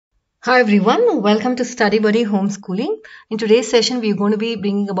Hi everyone, welcome to Study Buddy Homeschooling. In today's session, we're going to be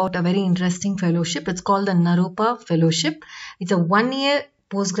bringing about a very interesting fellowship. It's called the Naropa Fellowship. It's a one-year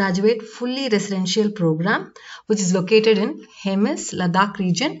postgraduate fully residential program which is located in Hemis, Ladakh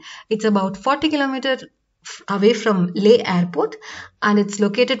region. It's about 40 kilometers away from Leh Airport and it's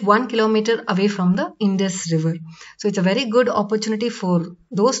located 1 kilometer away from the Indus River. So it's a very good opportunity for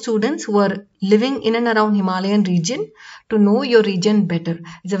those students who are living in and around Himalayan region to know your region better.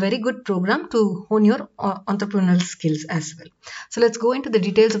 It's a very good program to hone your entrepreneurial skills as well. So let's go into the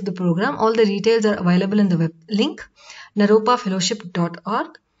details of the program. All the details are available in the web link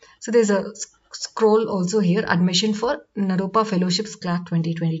naropafellowship.org. So there's a scroll also here, admission for Naropa Fellowships Class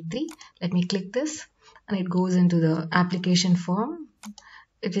 2023. Let me click this and it goes into the application form,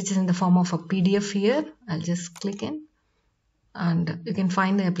 which is in the form of a PDF here. I'll just click in and you can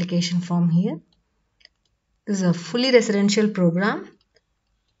find the application form here. This is a fully residential program.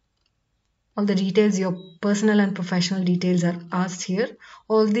 All the details, your personal and professional details are asked here.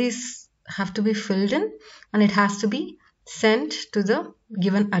 All these have to be filled in and it has to be sent to the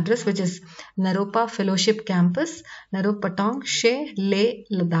given address, which is Naropa Fellowship Campus, Naropatong, She, Leh,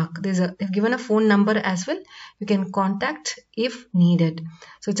 Ladakh. They've given a phone number as well. You can contact if needed.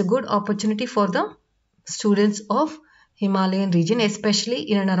 So it's a good opportunity for the students of Himalayan region, especially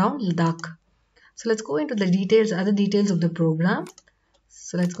in and around Ladakh. So let's go into the details, other details of the program.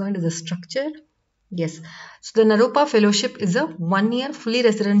 So let's go into the structure. Yes, so the Naropa Fellowship is a one-year fully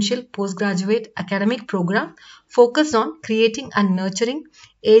residential postgraduate academic program focused on creating and nurturing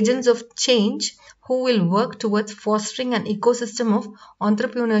agents of change who will work towards fostering an ecosystem of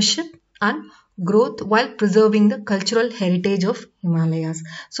entrepreneurship and growth while preserving the cultural heritage of Himalayas.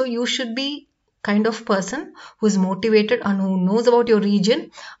 So you should be kind of person who is motivated and who knows about your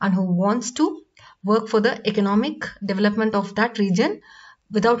region and who wants to work for the economic development of that region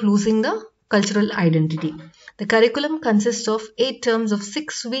without losing the cultural identity. The curriculum consists of 8 terms of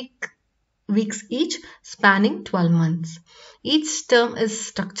 6 weeks each, spanning 12 months. Each term is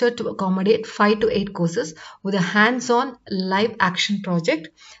structured to accommodate 5 to 8 courses with a hands-on live action project.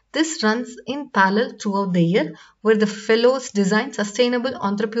 This runs in parallel throughout the year, where the fellows design sustainable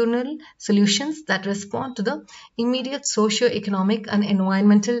entrepreneurial solutions that respond to the immediate socio-economic and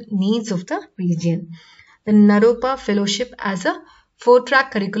environmental needs of the region. The Naropa Fellowship as a 4-track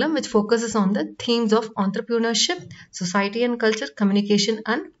curriculum which focuses on the themes of entrepreneurship, society and culture, communication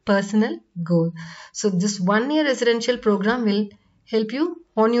and personal growth. So this one-year residential program will help you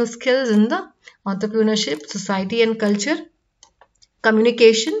hone your skills in the entrepreneurship, society and culture,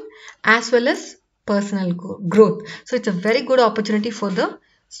 communication as well as personal growth. So it's a very good opportunity for the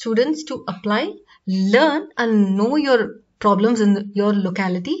students to apply, learn and know your problems in your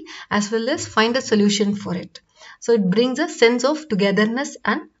locality as well as find a solution for it. So it brings a sense of togetherness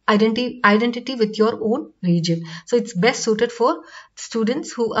and identity with your own region. So it's best suited for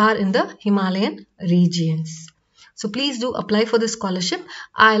students who are in the Himalayan regions. So please do apply for this scholarship.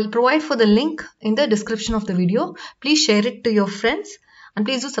 I'll provide for the link in the description of the video. Please share it to your friends and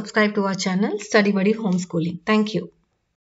please do subscribe to our channel Study Buddy Homeschooling. Thank you.